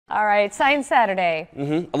All right, Science Saturday.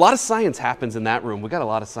 A lot of science happens in that room. We got a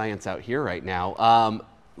lot of science out here right now.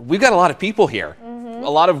 We've got a lot of people here,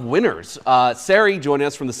 a lot of winners. Sari joining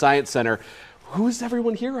us from the Science Center. Who's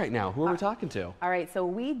everyone here right now? Who are we talking to? All right, so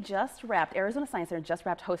we just wrapped, Arizona Science Center just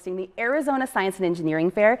wrapped hosting the Arizona Science and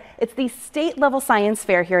Engineering Fair. It's the state-level science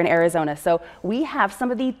fair here in Arizona. So we have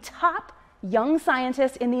some of the top young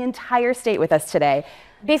scientists in the entire state with us today.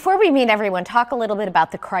 Before we meet everyone, talk a little bit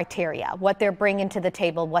about the criteria, what they're bringing to the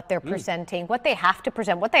table, what they're presenting, what they have to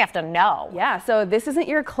present, what they have to know. Yeah, so this isn't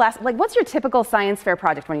your class, like what's your typical science fair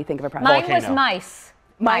project when you think of a project? Mine was mice.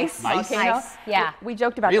 Mice? Mice, yeah. We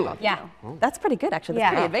joked about Really? the Yeah. That's pretty good, actually.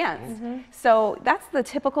 That's pretty advanced. So that's the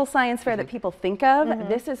typical science fair that people think of.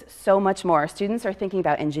 This is so much more. Students are thinking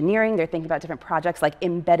about engineering. They're thinking about different projects like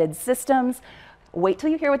embedded systems. Wait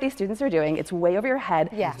till you hear what these students are doing. It's way over your head.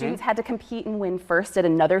 Yeah. Students had to compete and win first at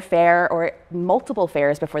another fair or multiple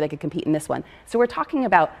fairs before they could compete in this one. So we're talking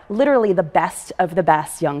about literally the best of the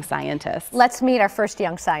best young scientists. Let's meet our first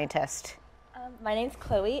young scientist. My name's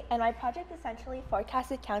Chloe, and my project essentially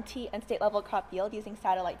forecasted county and state level crop yield using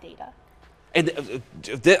satellite data. And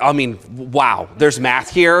I mean, wow, there's math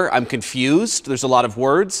here. I'm confused. There's a lot of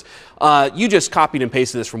words. You just copied and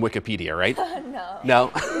pasted this from Wikipedia, right? No. No?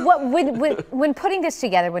 When putting this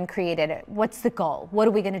together, when created it, what's the goal? What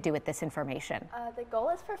are we going to do with this information? The goal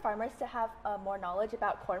is for farmers to have more knowledge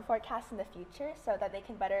about corn forecasts in the future so that they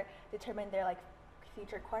can better determine their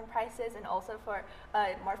future corn prices, and also for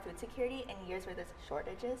more food security in years where there's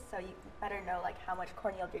shortages. So you better know how much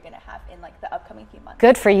corn yield you're going to have in the upcoming few months.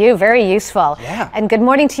 Good for you. Very useful. Yeah. And good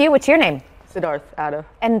morning to you. What's your name? Siddharth Ada.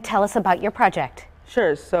 And tell us about your project.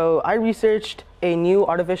 Sure. So I researched a new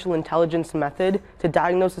artificial intelligence method to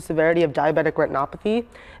diagnose the severity of diabetic retinopathy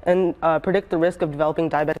and predict the risk of developing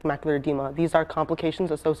diabetic macular edema. These are complications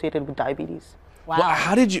associated with diabetes. Wow. Well,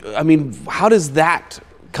 how does that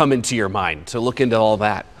come into your mind to look into all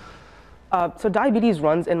that? So diabetes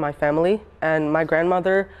runs in my family, and my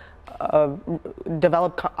grandmother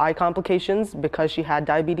developed eye complications because she had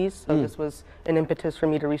diabetes. So this was an impetus for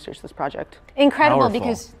me to research this project. Incredible, Powerful.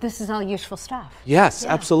 because this is all useful stuff. Yes,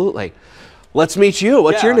 absolutely. Let's meet you.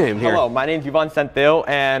 What's your name here? Hello, my name is Yvonne Senthil,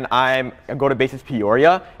 and I go to Basis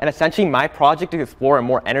Peoria. And essentially, my project is to explore a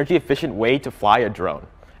more energy efficient way to fly a drone.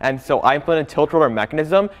 And so I implemented a tilt rotor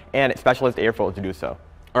mechanism and specialized airfoil to do so.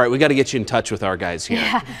 All right, we got to get you in touch with our guys here.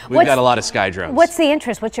 Yeah. We've got a lot of sky drones. What's the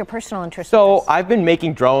interest? What's your personal interest? So I've been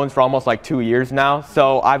making drones for almost 2 years now.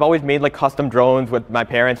 So I've always made custom drones with my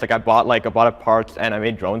parents. I bought a lot of parts and I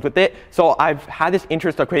made drones with it. So I've had this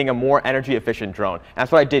interest of creating a more energy efficient drone. And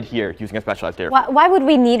that's what I did here using a specialized airfoil. Why would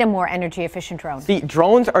we need a more energy efficient drone? See,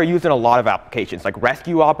 drones are used in a lot of applications like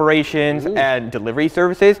rescue operations and delivery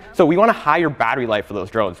services. So we want a higher battery life for those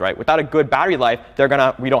drones, right? Without a good battery life,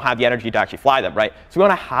 we don't have the energy to actually fly them, right? So we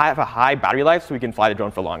want to have a high battery life so we can fly the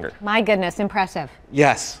drone for longer. My goodness, impressive.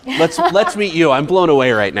 Yes. Let's meet you. I'm blown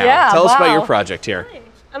away right now. Yeah, Tell us about your project here.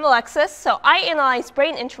 I'm Alexis. So I analyze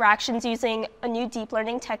brain interactions using a new deep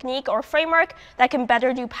learning technique or framework that can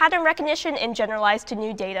better do pattern recognition and generalize to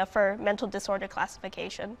new data for mental disorder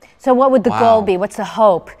classification. So what would the goal be? What's the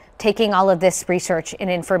hope, taking all of this research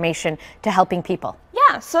and information to helping people?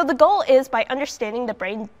 Yeah, so the goal is by understanding the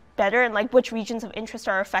brain better and which regions of interest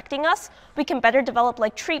are affecting us, we can better develop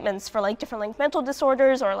treatments for different mental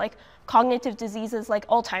disorders or cognitive diseases like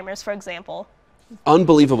Alzheimer's, for example.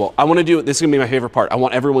 Unbelievable. I want to do, this is going to be my favorite part. I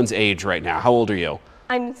want everyone's age right now. How old are you?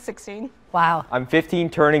 I'm 16. Wow. I'm 15,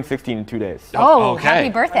 turning 16 in 2 days. Oh, okay. Happy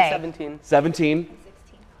birthday. I'm 17. 17?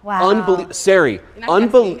 16. Wow. Unbelievable. Sari,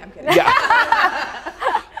 unbelievable. Yeah.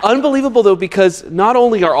 Unbelievable, though, because not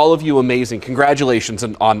only are all of you amazing, congratulations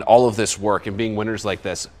on all of this work and being winners like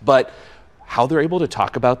this, but how they're able to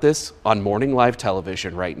talk about this on morning live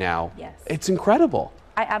television right now. Yes. It's incredible.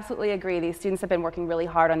 I absolutely agree. These students have been working really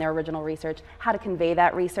hard on their original research, how to convey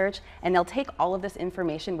that research, and they'll take all of this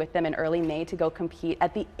information with them in early May to go compete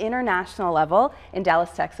at the international level in Dallas,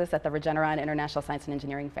 Texas at the Regeneron International Science and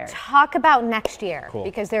Engineering Fair. Talk about next year, Cool.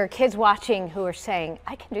 because there are kids watching who are saying,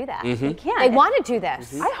 I can do that. They can. They want to do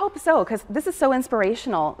this. I hope so, because this is so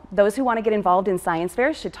inspirational. Those who want to get involved in science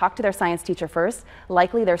fairs should talk to their science teacher first.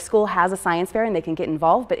 Likely their school has a science fair and they can get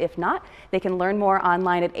involved, but if not, they can learn more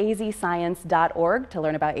online at azscience.org to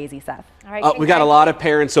learn about AzSEF. All right, We got a lot of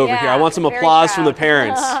parents over here. I want some very applause from the proud.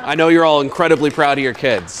 parents. I know you're all incredibly proud of your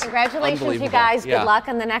kids. Congratulations, you Unbelievable. guys. Yeah. Good luck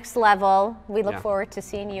on the next level. We look Yeah. forward to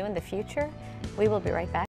seeing you in the future. We will be right back.